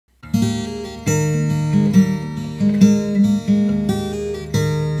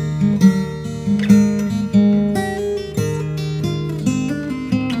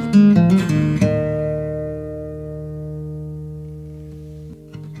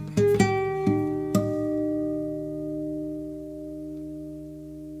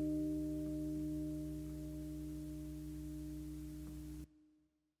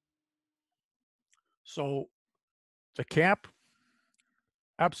So the camp,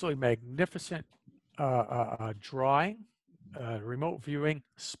 absolutely magnificent drawing, remote viewing,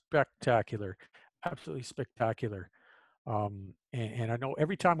 spectacular, absolutely spectacular. And I know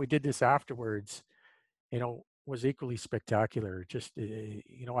every time we did this afterwards, was equally spectacular. Just,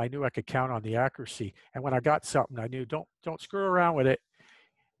 I knew I could count on the accuracy. And when I got something, I knew don't screw around with it.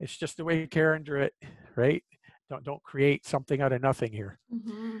 It's just the way Karen drew it, right? Don't create something out of nothing here.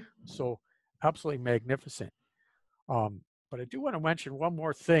 Mm-hmm. So absolutely magnificent. But I do want to mention one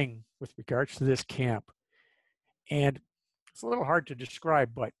more thing with regards to this camp. And it's a little hard to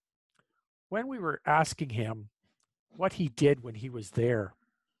describe, but when we were asking him what he did when he was there,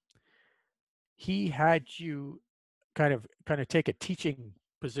 he had you kind of take a teaching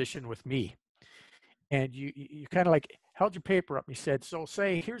position with me. And you kind of like held your paper up and you said, so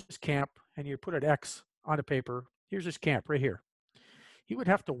say, here's this camp, and you put an X on the paper. Here's this camp right here. He would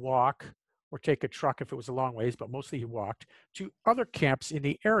have to walk or take a truck if it was a long ways, but mostly he walked to other camps in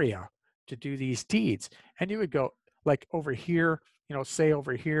the area to do these deeds. And you would go like over here, say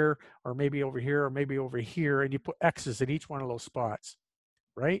over here, or maybe over here, or maybe over here, and you put X's in each one of those spots,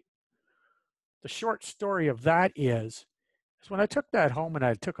 right? The short story of that is when I took that home and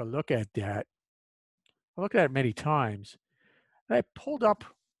I took a look at that, I looked at it many times, and I pulled up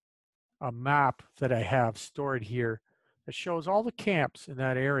a map that I have stored here that shows all the camps in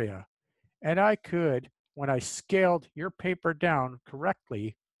that area. And I could, when I scaled your paper down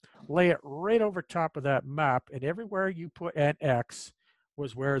correctly, lay it right over top of that map, and everywhere you put an X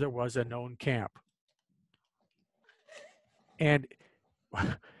was where there was a known camp. And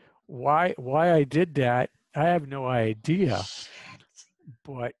why I did that, I have no idea,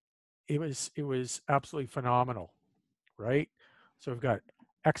 but it was absolutely phenomenal, right? So we've got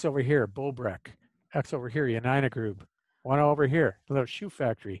X over here, Bullbreck, X over here, United Group, one over here, a little shoe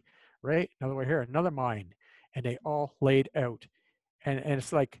factory, right? Another over here, another mine, and they all laid out. And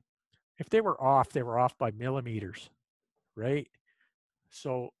it's like, if they were off by millimeters, right?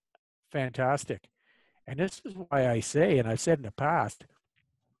 So fantastic. And this is why I say, and I've said in the past,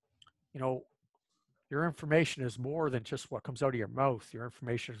 your information is more than just what comes out of your mouth. Your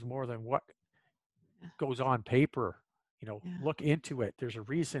information is more than what goes on paper. Look into it. There's a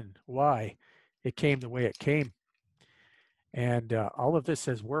reason why it came the way it came. And all of this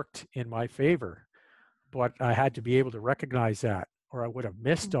has worked in my favor, but I had to be able to recognize that, or I would have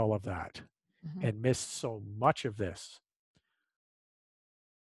missed all of that and missed so much of this.